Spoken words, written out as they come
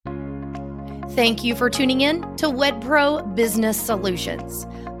Thank you for tuning in to WedPro Business Solutions.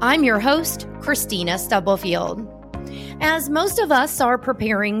 I'm your host, Christina Stubblefield. As most of us are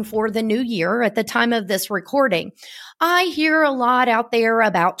preparing for the new year at the time of this recording, I hear a lot out there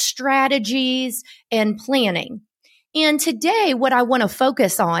about strategies and planning. And today, what I want to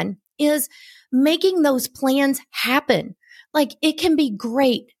focus on is making those plans happen. Like, it can be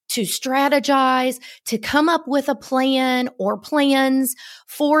great to strategize, to come up with a plan or plans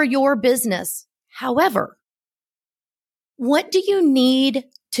for your business. However, what do you need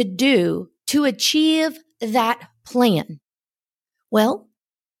to do to achieve that plan? Well,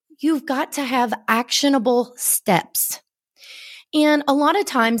 you've got to have actionable steps. And a lot of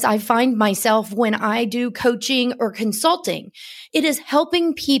times I find myself when I do coaching or consulting, it is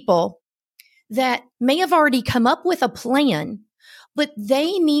helping people that may have already come up with a plan, but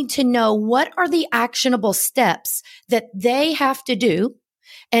they need to know what are the actionable steps that they have to do,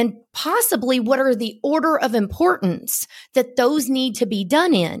 and possibly what are the order of importance that those need to be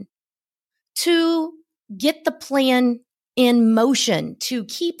done in to get the plan in motion, to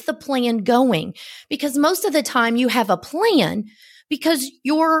keep the plan going. Because most of the time you have a plan because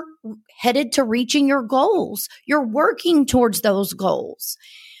you're headed to reaching your goals. You're working towards those goals.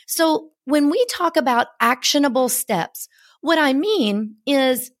 So when we talk about actionable steps, what I mean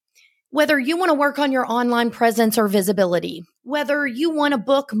is whether you want to work on your online presence or visibility, whether you want to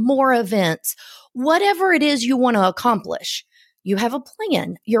book more events, whatever it is you want to accomplish, you have a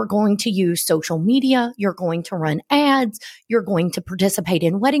plan. You're going to use social media. You're going to run ads. You're going to participate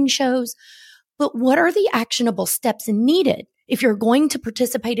in wedding shows. But what are the actionable steps needed? If you're going to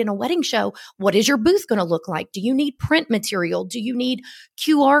participate in a wedding show, what is your booth going to look like? Do you need print material? Do you need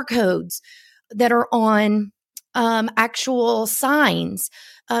QR codes that are on actual signs?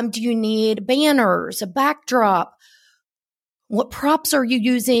 Do you need banners, a backdrop? What props are you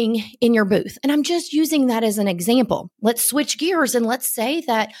using in your booth? And I'm just using that as an example. Let's switch gears and let's say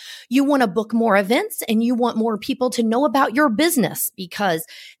that you want to book more events and you want more people to know about your business because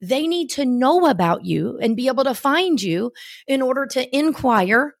they need to know about you and be able to find you in order to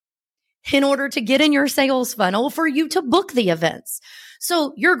inquire, in order to get in your sales funnel for you to book the events.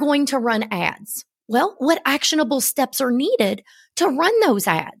 So you're going to run ads. Well, what actionable steps are needed to run those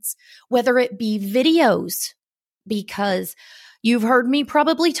ads? Whether it be videos, because you've heard me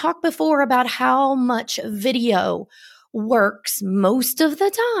probably talk before about how much video works most of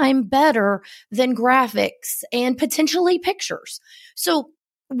the time better than graphics and potentially pictures. So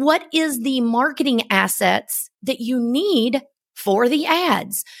what is the marketing assets that you need for the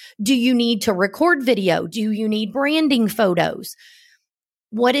ads? Do you need to record video? Do you need branding photos?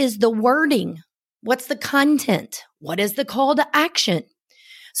 What is the wording? What's the content? What is the call to action?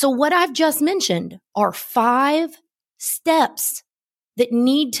 So what I've just mentioned are 5 steps that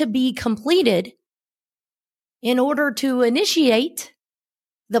need to be completed in order to initiate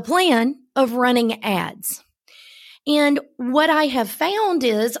the plan of running ads. And what I have found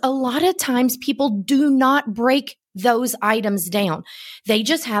is a lot of times people do not break those items down. They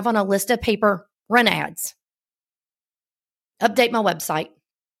just have on a list of paper, run ads, update my website,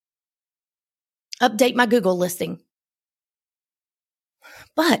 update my Google listing.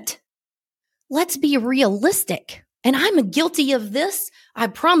 But let's be realistic. And I'm guilty of this. I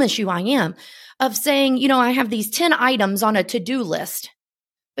promise you I am, of saying, I have these 10 items on a to-do list.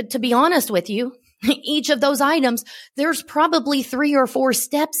 But to be honest with you, each of those items, there's probably 3 or 4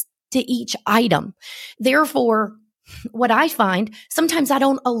 steps to each item. Therefore, what I find, sometimes I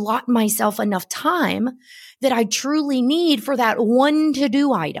don't allot myself enough time that I truly need for that one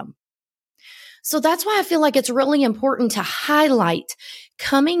to-do item. So that's why I feel like it's really important to highlight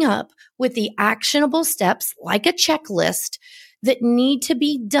coming up with the actionable steps like a checklist that need to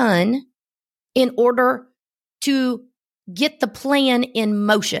be done in order to get the plan in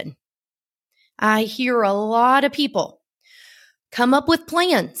motion. I hear a lot of people come up with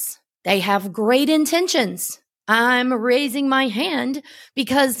plans. They have great intentions. I'm raising my hand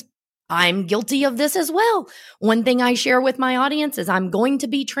because I'm guilty of this as well. One thing I share with my audience is I'm going to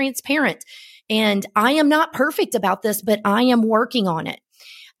be transparent. And I am not perfect about this, but I am working on it.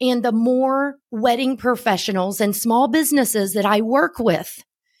 And the more wedding professionals and small businesses that I work with,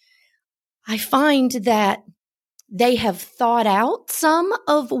 I find that they have thought out some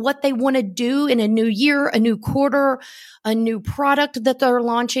of what they want to do in a new year, a new quarter, a new product that they're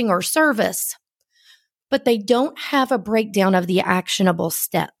launching or service, but they don't have a breakdown of the actionable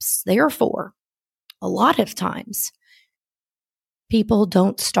steps. Therefore, a lot of times, people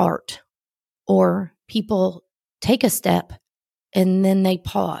don't start, or people take a step and then they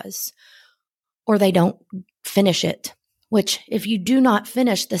pause, or they don't finish it, which if you do not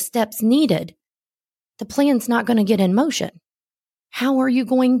finish the steps needed the plan's not going to get in motion. How are you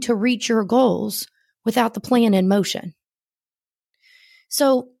going to reach your goals without the plan in motion?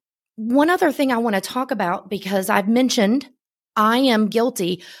 So one other thing I want to talk about, because I've mentioned I am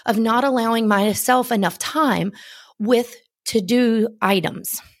guilty of not allowing myself enough time with to-do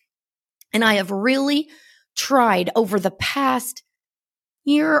items. And I have really tried over the past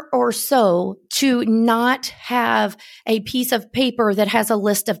year or so to not have a piece of paper that has a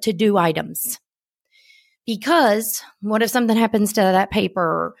list of to-do items. Because what if something happens to that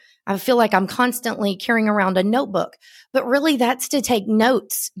paper? I feel like I'm constantly carrying around a notebook, but really that's to take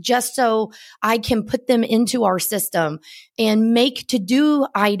notes just so I can put them into our system and make to-do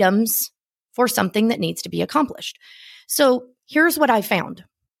items for something that needs to be accomplished. So here's what I found.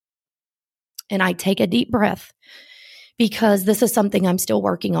 And I take a deep breath because this is something I'm still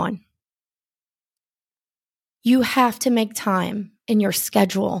working on. You have to make time in your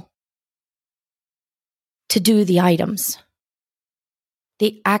schedule to do the items,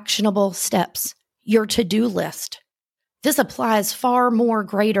 the actionable steps, your to-do list. This applies far more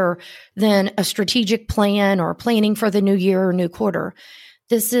greater than a strategic plan or planning for the new year or new quarter.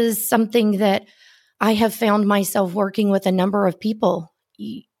 This is something that I have found myself working with a number of people.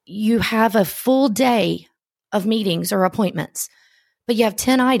 You have a full day of meetings or appointments, but you have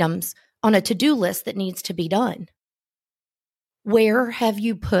 10 items on a to-do list that needs to be done. Where have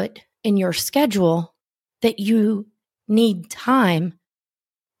you put in your schedule that you need time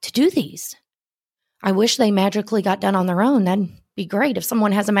to do these? I wish they magically got done on their own. That'd be great. If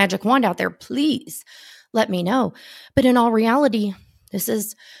someone has a magic wand out there, please let me know. But in all reality, this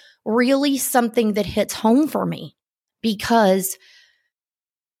is really something that hits home for me because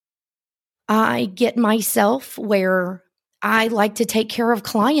I get myself where I like to take care of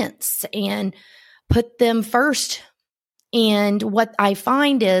clients and put them first. And what I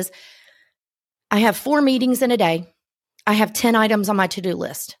find is I have 4 meetings in a day. I have 10 items on my to-do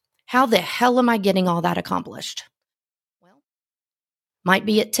list. How the hell am I getting all that accomplished? Well, might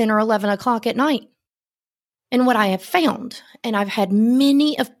be at 10 or 11 o'clock at night. And what I have found, and I've had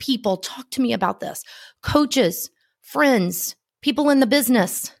many of people talk to me about this, coaches, friends, people in the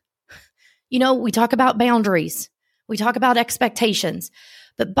business. You know, we talk about boundaries. We talk about expectations.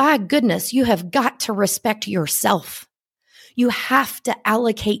 But by goodness, you have got to respect yourself. You have to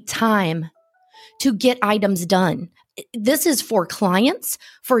allocate time to get items done. This is for clients,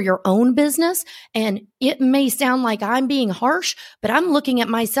 for your own business. And it may sound like I'm being harsh, but I'm looking at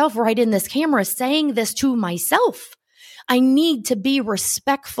myself right in this camera saying this to myself. I need to be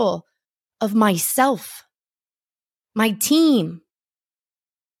respectful of myself, my team,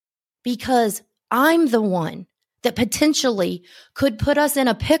 because I'm the one that potentially could put us in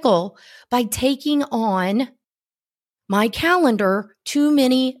a pickle by taking on my calendar too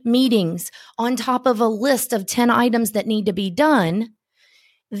many meetings on top of a list of 10 items that need to be done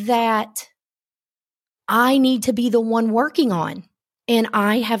that I need to be the one working on. And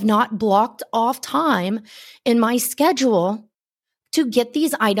I have not blocked off time in my schedule to get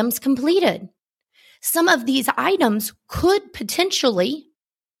these items completed. Some of these items could potentially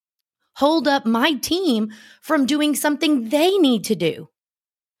hold up my team from doing something they need to do.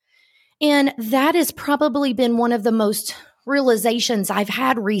 And that has probably been one of the most realizations I've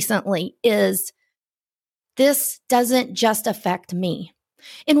had recently is this doesn't just affect me.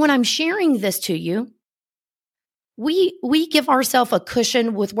 And when I'm sharing this to you, we give ourselves a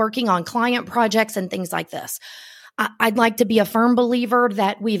cushion with working on client projects and things like this. I'd like to be a firm believer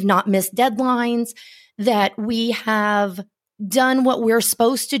that we've not missed deadlines, that we have done what we're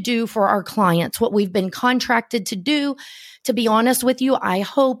supposed to do for our clients, what we've been contracted to do. To be honest with you, I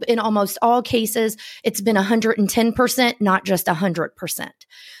hope in almost all cases, it's been 110%, not just 100%.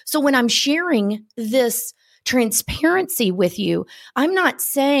 So when I'm sharing this transparency with you, I'm not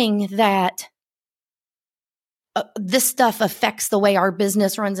saying that this stuff affects the way our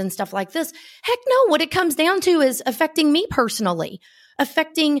business runs and stuff like this. Heck no, what it comes down to is affecting me personally,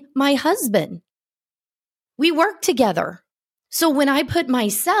 affecting my husband. We work together. So when I put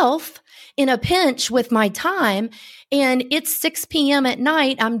myself in a pinch with my time and it's 6 p.m. at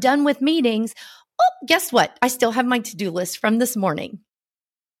night, I'm done with meetings. Oh, guess what? I still have my to-do list from this morning.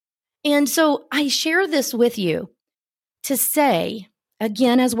 And so I share this with you to say,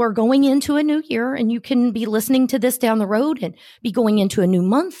 again, as we're going into a new year, and you can be listening to this down the road and be going into a new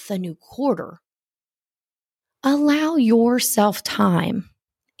month, a new quarter, allow yourself time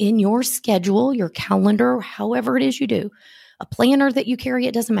in your schedule, your calendar, however it is you do, a planner that you carry,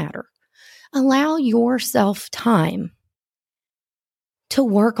 it doesn't matter. Allow yourself time to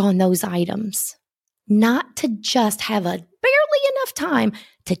work on those items, not to just have a barely enough time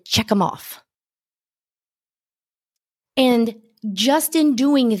to check them off. And just in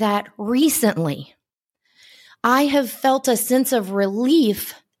doing that recently, I have felt a sense of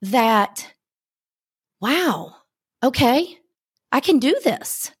relief that, wow, okay, I can do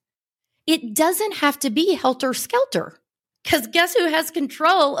this. It doesn't have to be helter-skelter, because guess who has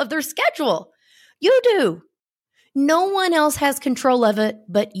control of their schedule? You do. No one else has control of it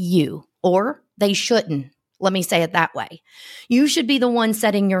but you, or they shouldn't. Let me say it that way. You should be the one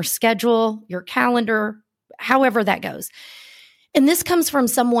setting your schedule, your calendar, however that goes. And this comes from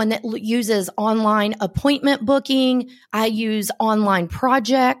someone that uses online appointment booking. I use online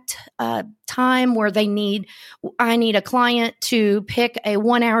project time where I need a client to pick a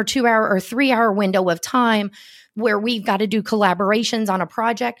 1 hour, 2 hour, or 3 hour window of time where we've got to do collaborations on a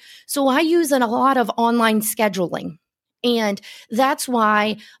project. So I use a lot of online scheduling. And that's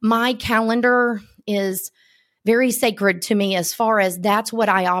why my calendar is very sacred to me as far as that's what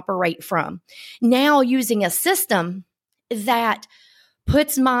I operate from. Now using a system that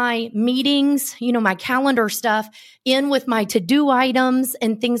puts my meetings, my calendar stuff in with my to-do items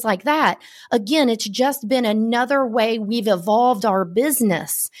and things like that. Again, it's just been another way we've evolved our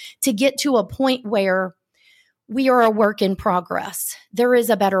business to get to a point where we are a work in progress. There is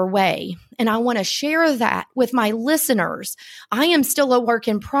a better way. And I want to share that with my listeners. I am still a work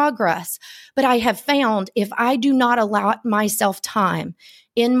in progress, but I have found if I do not allow myself time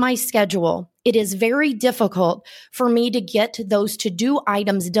in my schedule, it is very difficult for me to get those to-do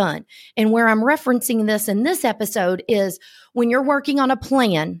items done. And where I'm referencing this in this episode is when you're working on a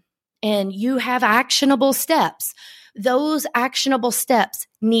plan and you have actionable steps, those actionable steps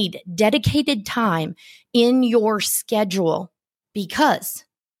need dedicated time in your schedule, because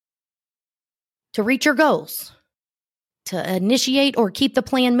to reach your goals, to initiate or keep the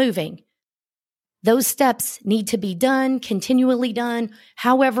plan moving, those steps need to be done, continually done,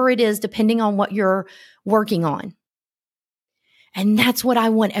 however it is, depending on what you're working on. And that's what I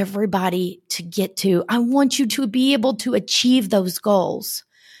want everybody to get to. I want you to be able to achieve those goals.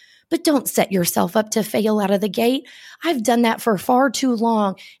 But don't set yourself up to fail out of the gate. I've done that for far too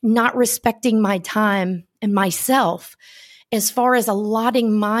long, not respecting my time and myself as far as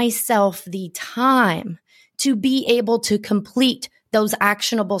allotting myself the time to be able to complete those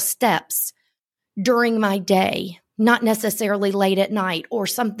actionable steps during my day, not necessarily late at night or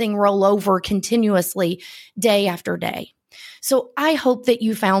something roll over continuously day after day. So I hope that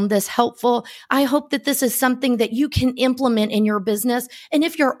you found this helpful. I hope that this is something that you can implement in your business. And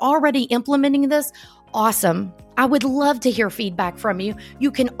if you're already implementing this, awesome. I would love to hear feedback from you.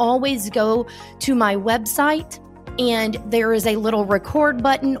 You can always go to my website and there is a little record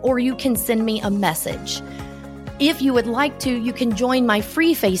button, or you can send me a message. If you would like to, you can join my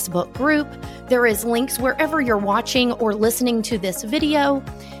free Facebook group. There is links wherever you're watching or listening to this video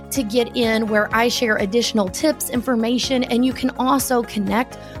to get in, where I share additional tips, information, and you can also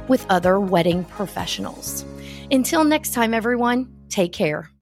connect with other wedding professionals. Until next time, everyone, take care.